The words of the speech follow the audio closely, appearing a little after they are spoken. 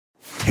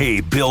Hey,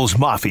 Bills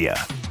Mafia.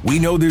 We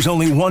know there's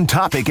only one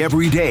topic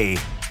every day,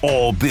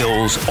 all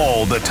Bills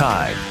all the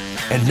time.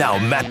 And now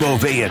Matt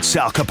Bovee and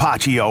Sal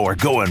Capaccio are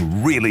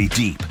going really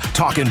deep,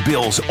 talking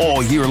Bills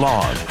all year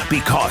long,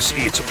 because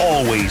it's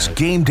always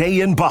game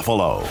day in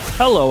Buffalo.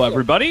 Hello,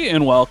 everybody,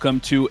 and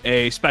welcome to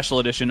a special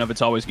edition of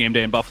It's Always Game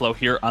Day in Buffalo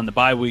here on the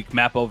bye week.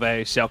 Matt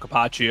Bovee, Sal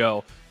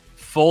Capaccio.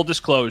 Full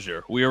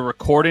disclosure, we are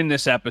recording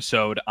this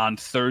episode on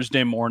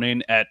Thursday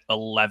morning at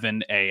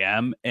 11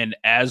 a.m. And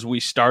as we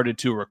started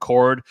to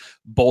record,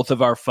 both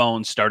of our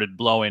phones started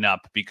blowing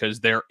up because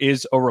there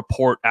is a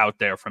report out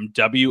there from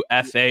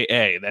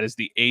WFAA, that is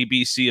the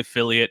ABC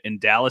affiliate in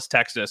Dallas,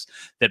 Texas,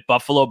 that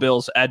Buffalo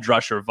Bills edge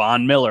rusher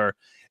Von Miller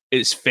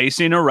is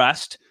facing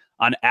arrest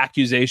on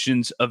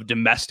accusations of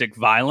domestic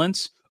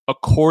violence.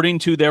 According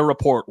to their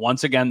report,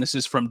 once again, this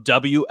is from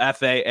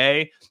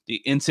WFAA. The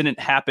incident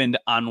happened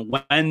on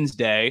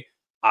Wednesday.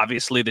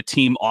 Obviously, the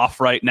team off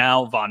right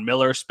now. Von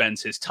Miller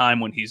spends his time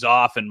when he's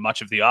off and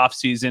much of the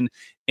offseason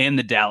in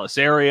the Dallas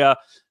area.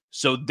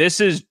 So this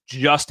is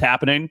just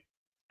happening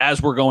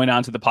as we're going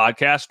on to the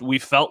podcast. We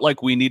felt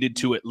like we needed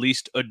to at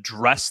least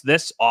address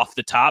this off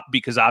the top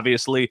because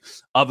obviously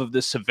of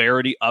the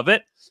severity of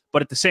it.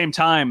 But at the same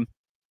time,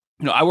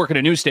 I work at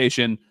a news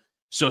station.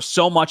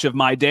 So much of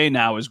my day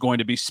now is going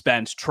to be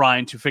spent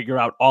trying to figure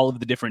out all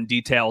of the different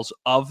details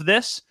of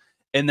this.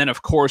 And then,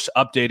 of course,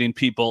 updating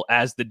people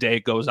as the day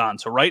goes on.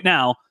 So right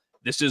now,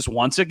 this is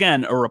once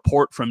again a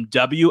report from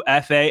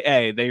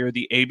WFAA. They are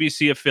the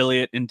ABC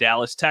affiliate in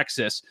Dallas,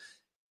 Texas.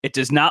 It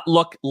does not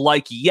look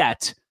like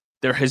yet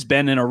there has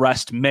been an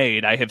arrest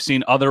made. I have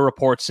seen other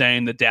reports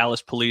saying the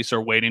Dallas police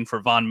are waiting for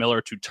Von Miller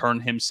to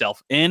turn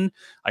himself in.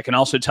 I can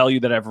also tell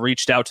you that I've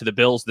reached out to the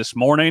Bills this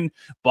morning,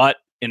 but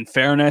in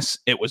fairness,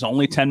 it was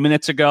only 10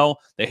 minutes ago.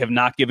 They have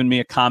not given me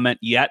a comment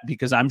yet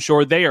because I'm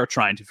sure they are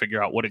trying to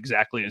figure out what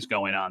exactly is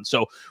going on.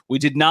 So we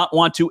did not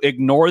want to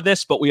ignore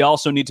this, but we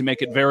also need to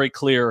make it very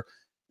clear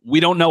we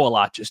don't know a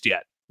lot just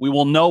yet. We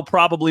will know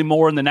probably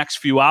more in the next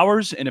few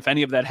hours. And if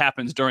any of that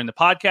happens during the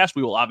podcast,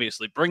 we will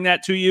obviously bring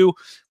that to you.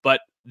 But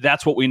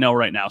that's what we know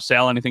right now.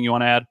 Sal, anything you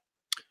want to add?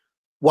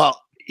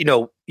 Well,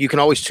 you can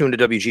always tune to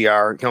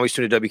WGR. You can always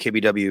tune to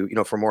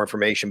WKBW, for more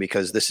information,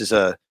 because this is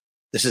a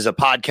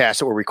podcast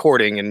that we're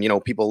recording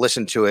and, people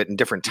listen to it in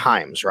different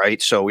times,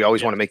 right? So we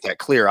always want to make that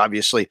clear,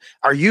 obviously.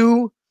 Are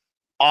you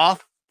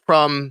off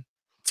from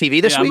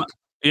TV this week?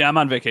 I'm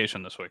on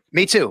vacation this week.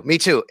 Me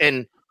too.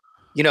 And,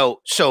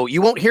 so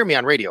you won't hear me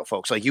on radio,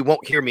 folks. Like, you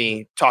won't hear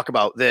me talk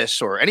about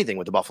this or anything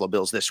with the Buffalo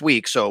Bills this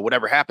week. So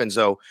whatever happens,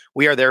 though,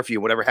 we are there for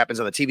you. Whatever happens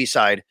on the TV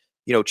side,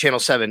 Channel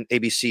 7,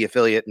 ABC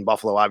affiliate in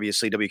Buffalo,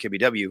 obviously,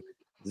 WKBW,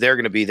 they're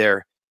going to be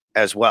there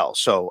as well.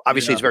 So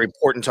obviously it's very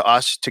important to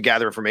us to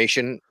gather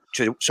information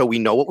so we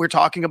know what we're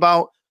talking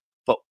about.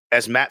 But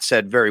as Matt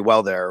said very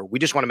well there, we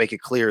just want to make it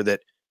clear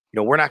that,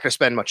 we're not going to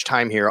spend much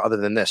time here other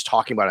than this,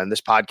 talking about it on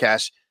this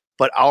podcast,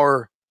 but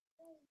our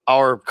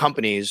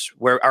companies,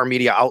 where our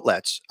media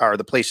outlets are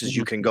the places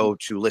you can go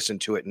to listen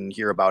to it and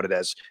hear about it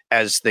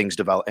as things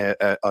develop,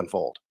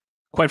 unfold.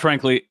 Quite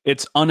frankly,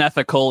 it's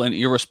unethical and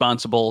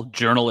irresponsible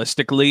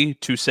journalistically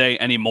to say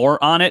any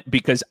more on it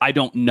because I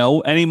don't know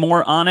any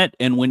more on it.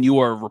 And when you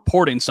are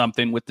reporting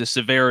something with the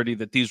severity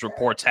that these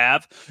reports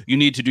have, you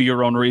need to do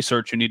your own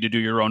research. You need to do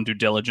your own due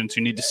diligence.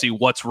 You need to see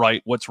what's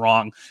right, what's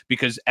wrong,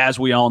 because as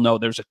we all know,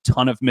 there's a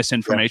ton of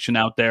misinformation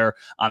out there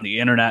on the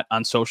internet,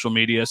 on social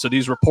media. So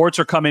these reports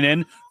are coming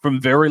in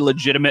from very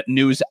legitimate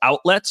news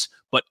outlets.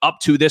 But up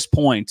to this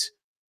point,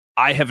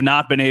 I have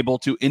not been able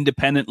to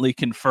independently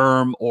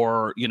confirm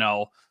or,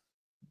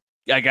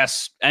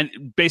 and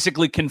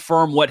basically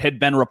confirm what had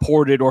been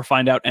reported or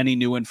find out any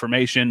new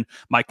information.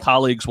 My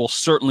colleagues will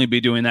certainly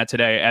be doing that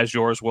today, as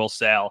yours will,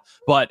 Sal.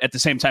 But at the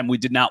same time, we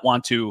did not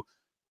want to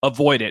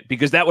avoid it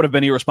because that would have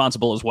been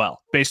irresponsible as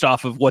well, based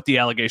off of what the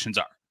allegations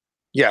are.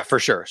 Yeah, for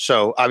sure.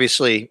 So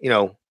obviously,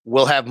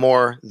 we'll have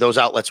more. Those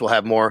outlets will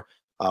have more.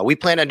 We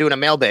plan on doing a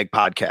mailbag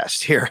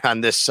podcast here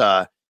on this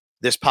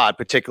pod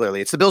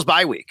particularly. It's the Bills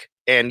bye week.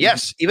 And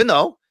yes, even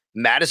though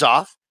Matt is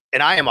off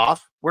and I am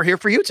off, we're here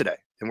for you today.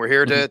 And we're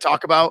here to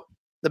talk about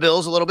the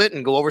Bills a little bit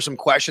and go over some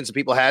questions that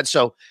people had.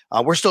 So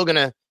we're still going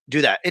to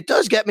do that. It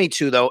does get me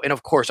to, though. And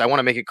of course, I want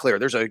to make it clear.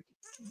 There's a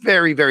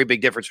very, very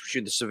big difference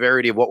between the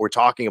severity of what we're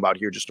talking about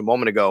here just a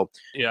moment ago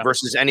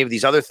versus any of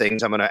these other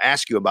things I'm going to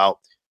ask you about.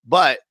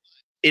 But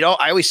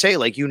I always say,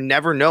 like, you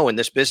never know in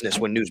this business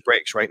when news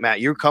breaks, right, Matt?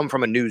 You come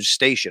from a news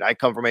station. I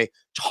come from a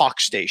talk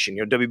station.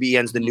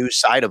 WBN's the news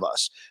side of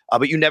us.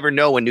 But you never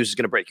know when news is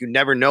going to break. You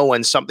never know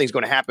when something's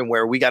going to happen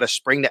where we got to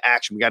spring to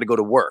action. We got to go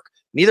to work.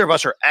 Neither of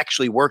us are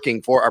actually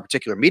working for our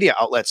particular media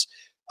outlets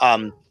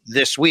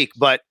this week.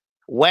 But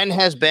when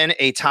has been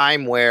a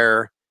time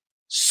where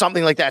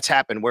something like that's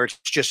happened, where it's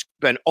just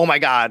been, oh, my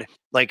God,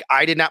 like,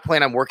 I did not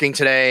plan on working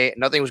today.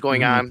 Nothing was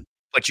going on,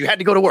 but you had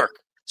to go to work.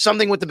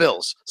 Something with the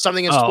Bills,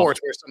 something in sports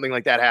where something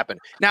like that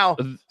happened. Now,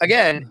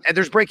 again,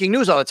 there's breaking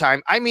news all the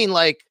time. I mean,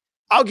 like,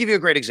 I'll give you a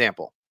great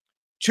example.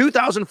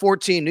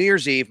 2014, New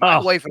Year's Eve, my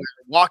wife and I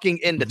are walking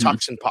into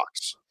Tux and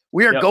Pucks.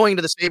 We are going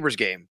to the Sabres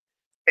game,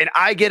 and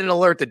I get an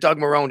alert that Doug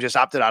Marrone just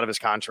opted out of his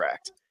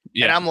contract.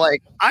 Yeah. And I'm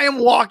like, I am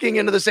walking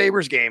into the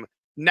Sabres game.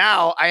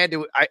 Now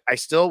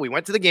we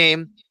went to the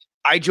game.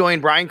 I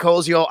joined Brian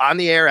Cozio on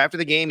the air after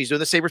the game. He's doing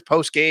the Sabres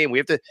post game.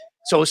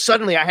 So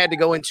suddenly I had to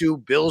go into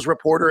Bill's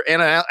reporter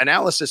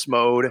analysis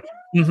mode,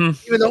 even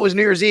though it was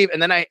New Year's Eve.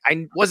 And then I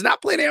was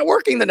not planning on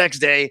working the next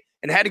day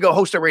and had to go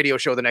host a radio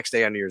show the next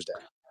day on New Year's Day.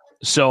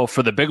 So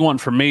for the big one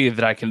for me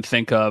that I can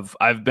think of,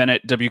 I've been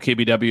at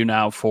WKBW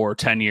now for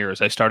 10 years.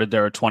 I started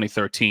there in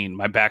 2013.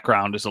 My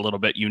background is a little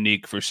bit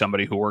unique for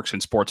somebody who works in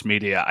sports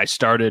media. I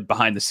started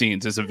behind the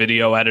scenes as a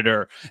video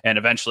editor and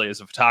eventually as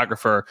a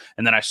photographer.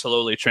 And then I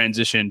slowly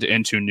transitioned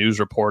into news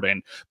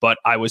reporting. But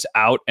I was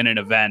out in an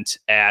event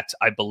at,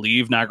 I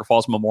believe, Niagara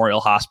Falls Memorial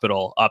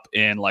Hospital up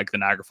in like the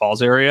Niagara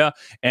Falls area.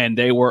 And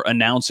they were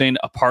announcing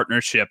a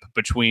partnership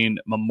between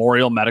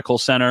Memorial Medical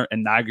Center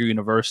and Niagara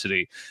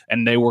University.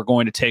 And they were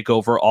going to take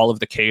over all of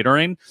the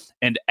catering.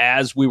 And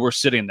as we were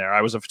sitting there,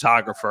 I was a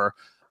photographer,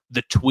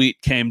 the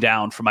tweet came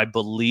down from, I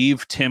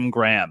believe, Tim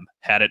Graham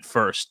had it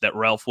first, that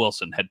Ralph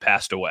Wilson had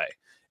passed away.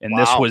 And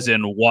this was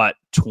in what,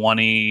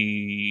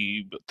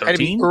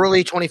 2013?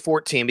 Early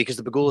 2014, because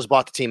the Bagulas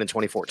bought the team in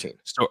 2014.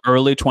 So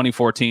early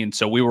 2014.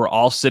 So we were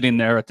all sitting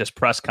there at this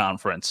press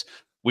conference.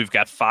 We've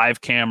got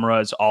 5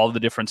 cameras. All the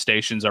different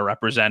stations are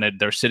represented.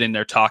 They're sitting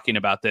there talking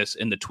about this,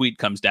 and the tweet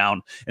comes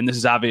down. And this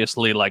is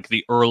obviously like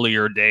the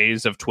earlier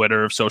days of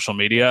Twitter, of social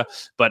media.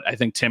 But I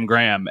think Tim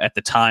Graham at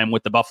the time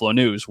with the Buffalo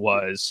News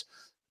was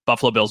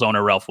Buffalo Bills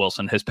owner Ralph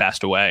Wilson has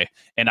passed away.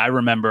 And I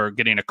remember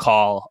getting a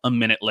call a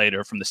minute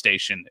later from the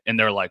station, and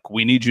they're like,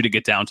 we need you to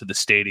get down to the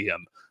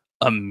stadium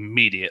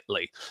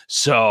immediately.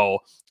 So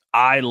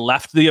I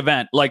left the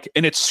event,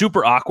 and it's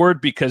super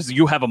awkward because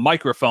you have a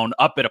microphone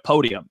up at a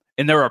podium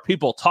and there are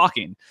people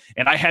talking.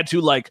 And I had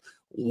to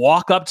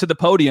walk up to the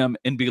podium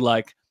and be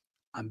like,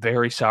 I'm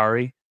very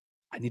sorry.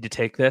 I need to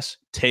take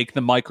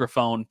the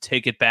microphone,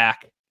 take it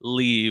back,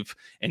 leave,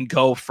 and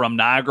go from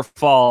Niagara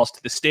Falls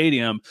to the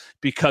stadium,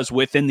 because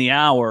within the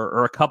hour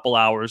or a couple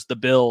hours, the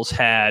Bills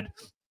had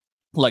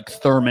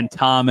Thurman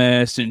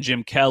Thomas and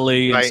Jim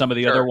Kelly and some of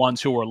the other ones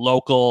who were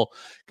local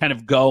kind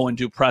of go and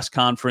do press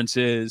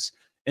conferences.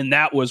 And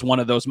that was one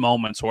of those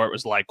moments where it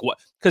was like, what?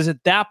 Because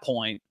at that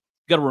point,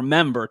 you got to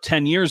remember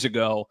 10 years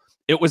ago,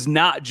 it was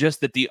not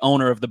just that the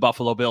owner of the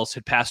Buffalo Bills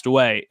had passed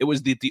away. It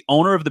was that the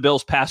owner of the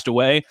Bills passed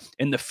away,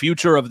 and the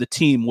future of the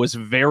team was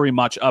very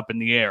much up in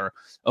the air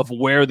of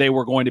where they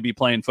were going to be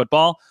playing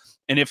football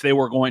and if they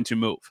were going to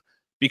move.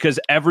 Because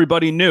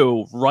everybody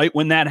knew right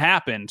when that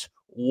happened,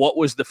 what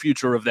was the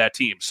future of that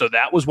team. So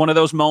that was one of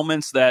those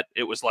moments that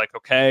it was like,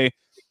 okay.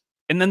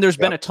 And then there's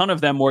been a ton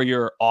of them where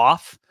you're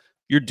off,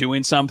 you're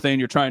doing something,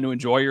 you're trying to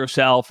enjoy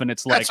yourself. And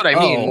it's that's what I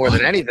mean more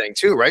than anything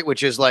too, right?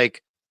 Which is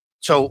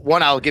so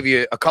one, I'll give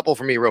you a couple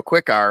for me real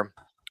quick are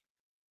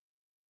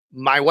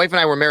my wife and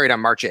I were married on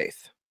March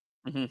 8th.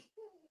 Mm-hmm.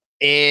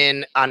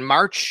 And on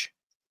March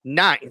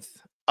 9th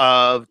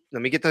of,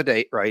 let me get the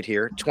date right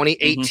here,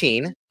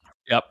 2018. Mm-hmm.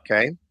 Yep.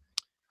 Okay.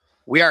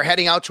 We are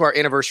heading out to our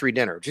anniversary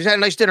dinner. Just had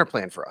a nice dinner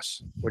plan for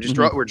us. We're just,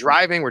 we're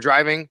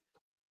driving.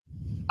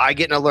 I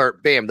get an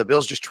alert. Bam. The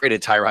Bills just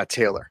traded Tyrod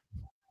Taylor.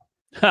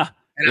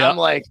 And I'm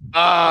like,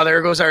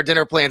 there goes our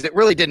dinner plans. It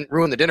really didn't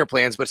ruin the dinner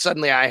plans, but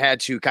suddenly I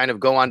had to kind of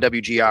go on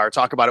WGR,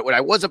 talk about it when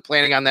I wasn't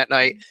planning on that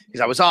night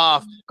because I was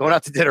off, going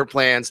out to dinner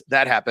plans.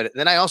 That happened. And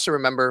then I also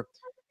remember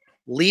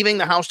leaving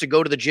the house to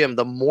go to the gym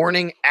the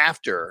morning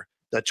after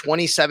the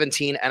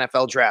 2017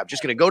 NFL draft.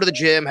 Just going to go to the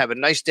gym, have a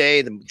nice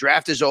day. The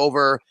draft is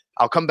over.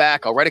 I'll come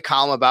back. I'll write a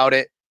column about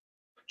it.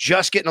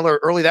 Just getting an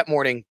alert early that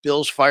morning.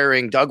 Bills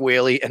firing Doug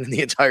Whaley and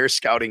the entire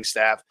scouting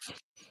staff.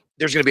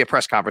 There's going to be a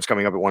press conference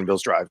coming up at One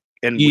Bills Drive.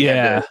 And we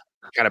had to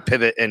kind of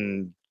pivot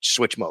and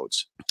switch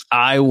modes.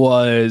 I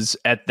was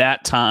at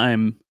that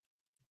time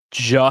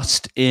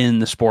just in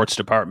the sports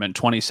department,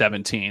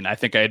 2017. I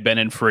think I had been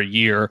in for a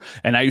year,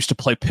 and I used to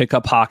play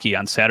pickup hockey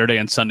on Saturday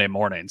and Sunday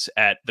mornings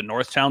at the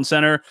Northtown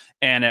Center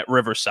and at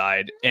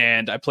Riverside.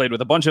 And I played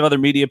with a bunch of other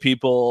media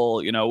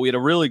people. You know, we had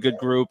a really good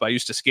group. I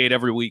used to skate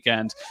every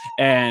weekend,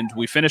 and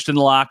we finished in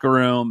the locker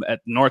room at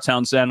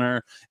Northtown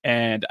Center,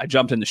 and I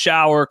jumped in the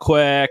shower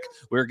quick.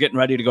 We were getting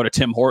ready to go to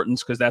Tim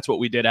Hortons because that's what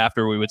we did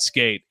after we would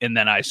skate. And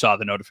then I saw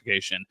the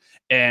notification,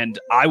 and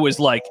I was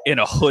in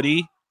a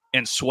hoodie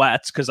and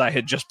sweats because I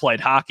had just played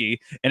hockey,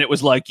 and it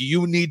was like,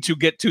 you need to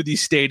get to the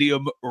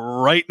stadium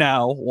right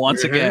now.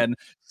 Once again,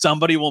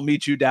 somebody will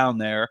meet you down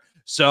there.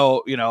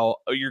 So,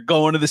 you're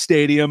going to the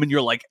stadium and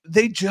you're like,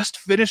 they just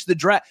finished the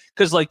draft.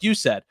 Because like you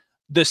said,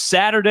 the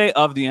Saturday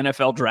of the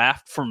NFL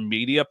draft for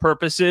media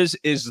purposes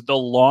is the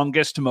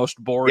longest,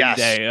 most boring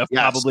day of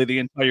probably the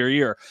entire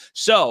year.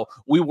 So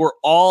we were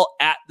all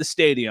at the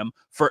stadium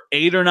for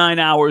 8 or 9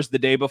 hours the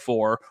day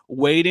before,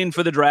 waiting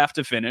for the draft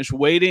to finish,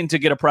 waiting to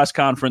get a press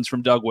conference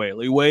from Doug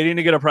Whaley, waiting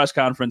to get a press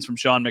conference from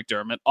Sean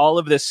McDermott, all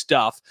of this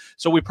stuff.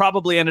 So we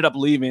probably ended up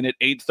leaving at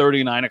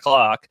 8:30, 9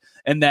 o'clock.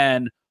 And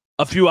then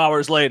a few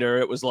hours later,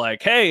 it was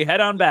like, hey,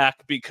 head on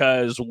back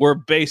because we're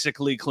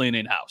basically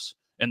cleaning house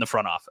in the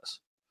front office.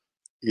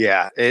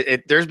 Yeah,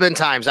 there's been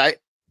times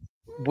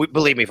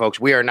believe me, folks,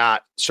 we are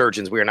not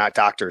surgeons. We are not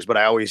doctors. But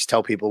I always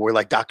tell people we're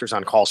like doctors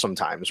on call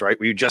sometimes, right?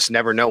 You just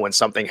never know when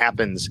something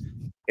happens and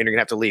you're going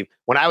to have to leave.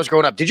 When I was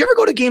growing up, did you ever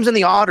go to games in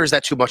the Odd, or is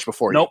that too much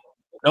before you?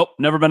 Nope.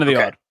 Never been to the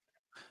Odd.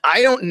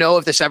 I don't know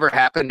if this ever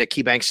happened at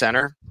KeyBank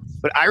Center,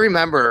 but I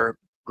remember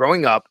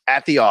growing up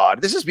at the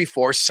Odd. This is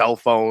before cell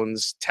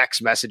phones,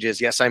 text messages.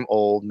 Yes, I'm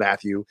old,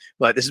 Matthew,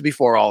 but this is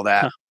before all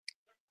that. Huh.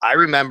 I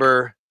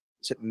remember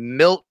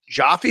Milt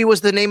Jaffe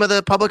was the name of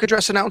the public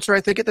address announcer,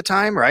 I think, at the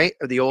time, right?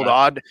 Or the old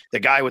Odd, the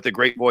guy with the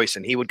great voice,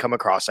 and he would come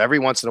across every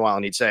once in a while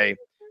and he'd say,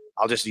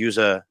 I'll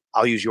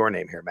use your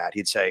name here, Matt.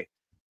 He'd say,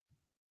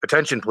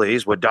 attention,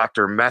 please. Would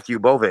Dr. Matthew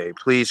Bove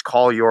please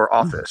call your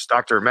office?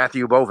 Dr.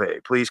 Matthew Bove,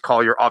 please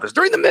call your office.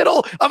 During the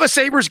middle of a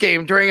Sabres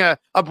game, during a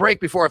break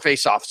before a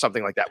face-off,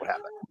 something like that would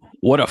happen.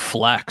 What a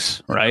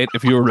flex, right?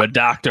 If you were a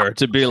doctor,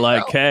 to be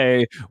like,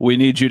 hey, we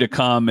need you to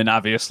come and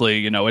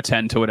obviously,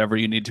 attend to whatever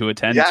you need to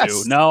attend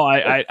to. No,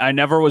 I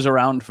never was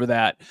around for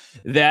that.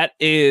 That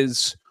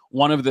is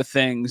one of the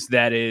things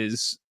that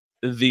is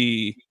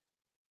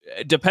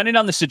depending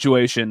on the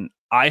situation,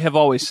 I have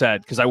always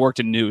said, because I worked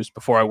in news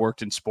before I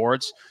worked in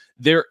sports,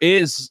 there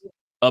is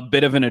a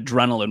bit of an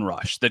adrenaline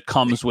rush that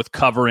comes with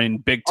covering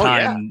big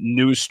time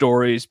news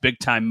stories, big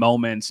time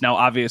moments. Now,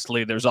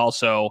 obviously, there's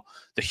also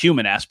the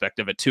human aspect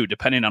of it too.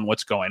 Depending on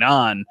what's going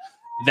on,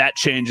 that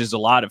changes a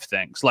lot of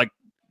things. Like,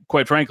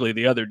 quite frankly,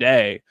 the other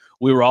day,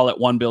 we were all at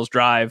One Bills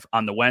Drive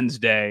on the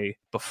Wednesday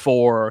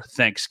before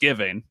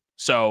Thanksgiving.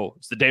 So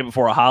it's the day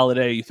before a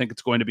holiday. You think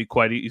it's going to be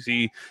quite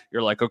easy.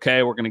 You're like,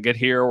 okay, we're going to get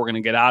here. We're going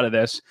to get out of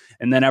this.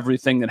 And then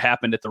everything that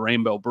happened at the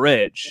Rainbow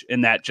Bridge in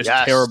that just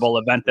terrible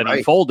event that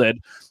unfolded.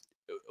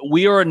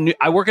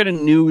 I work at a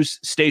news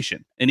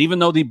station. And even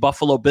though the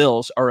Buffalo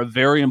Bills are a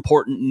very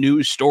important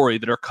news story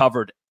that are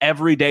covered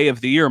every day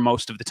of the year,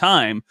 most of the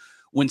time,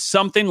 when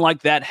something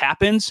like that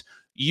happens,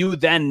 you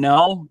then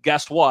know,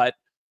 guess what?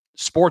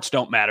 Sports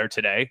don't matter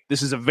today.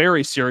 This is a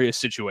very serious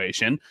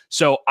situation.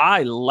 So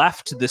I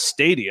left the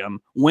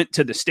stadium, went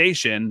to the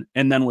station,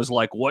 and then was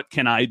like, what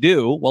can I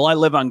do? Well, I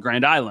live on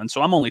Grand Island,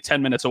 so I'm only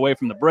 10 minutes away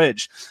from the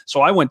bridge.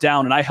 So I went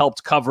down and I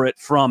helped cover it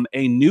from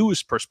a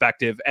news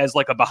perspective as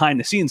like a behind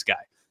the scenes guy.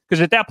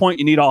 Because at that point,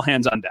 you need all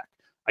hands on deck.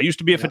 I used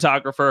to be a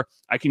photographer.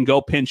 I can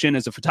go pinch in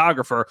as a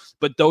photographer,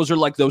 but those are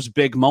like those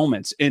big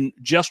moments. And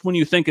just when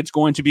you think it's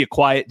going to be a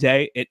quiet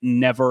day, it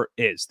never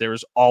is.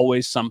 There's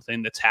always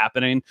something that's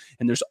happening,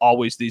 and there's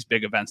always these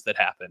big events that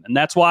happen. And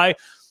that's why,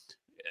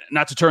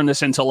 not to turn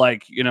this into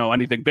like,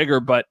 anything bigger,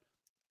 but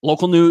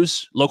local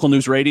news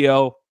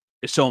radio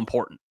is so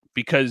important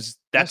because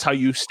that's how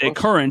you stay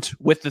current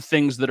with the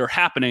things that are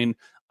happening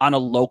on a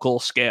local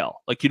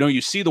scale. Like, you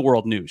see the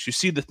world news, you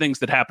see the things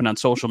that happen on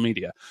social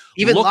media,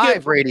 even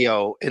live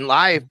radio and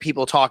live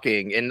people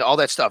talking and all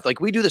that stuff. Like,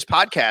 we do this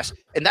podcast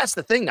and that's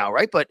the thing now,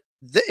 right? But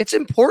it's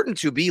important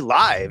to be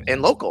live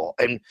and local,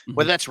 and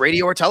whether that's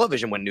radio or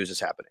television when news is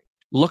happening.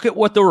 Look at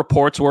what the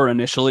reports were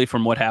initially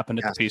from what happened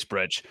at the Peace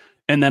Bridge,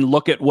 and then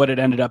look at what it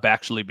ended up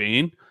actually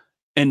being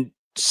and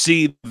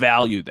see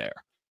value there.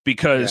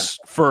 Because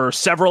for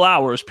several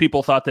hours,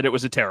 people thought that it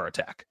was a terror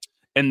attack.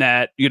 And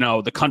that,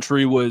 the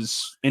country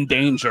was in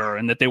danger,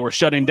 and that they were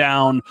shutting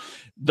down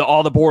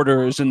all the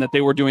borders, and that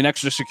they were doing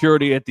extra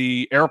security at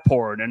the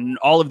airport, and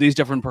all of these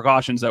different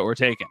precautions that were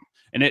taken.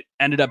 And it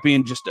ended up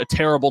being just a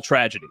terrible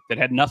tragedy that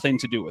had nothing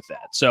to do with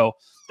that. So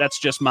that's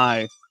just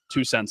my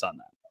 2 cents on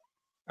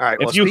that. All right.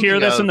 If you hear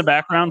this in the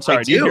background,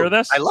 sorry, do you hear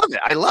this? I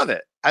love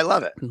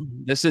it.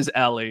 This is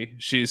Ellie.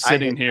 She's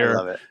sitting here. I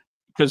love it.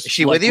 Is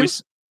she with you?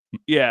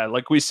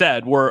 Like we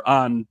said, we're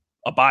on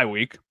a bye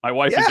week. My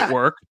wife is at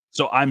work.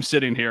 So I'm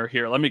sitting here.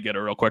 Let me get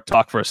her real quick.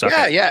 Talk for a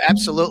second. Yeah,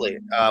 absolutely.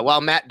 While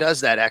Matt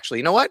does that, actually,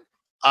 you know what?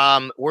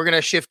 We're going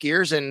to shift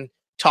gears and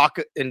talk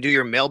and do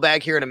your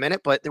mailbag here in a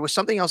minute. But there was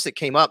something else that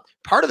came up.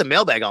 Part of the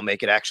mailbag, I'll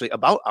make it actually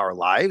about our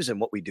lives and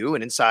what we do,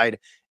 and inside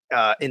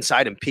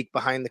and peek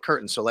behind the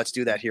curtain. So let's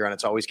do that here on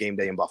It's Always Game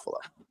Day in Buffalo.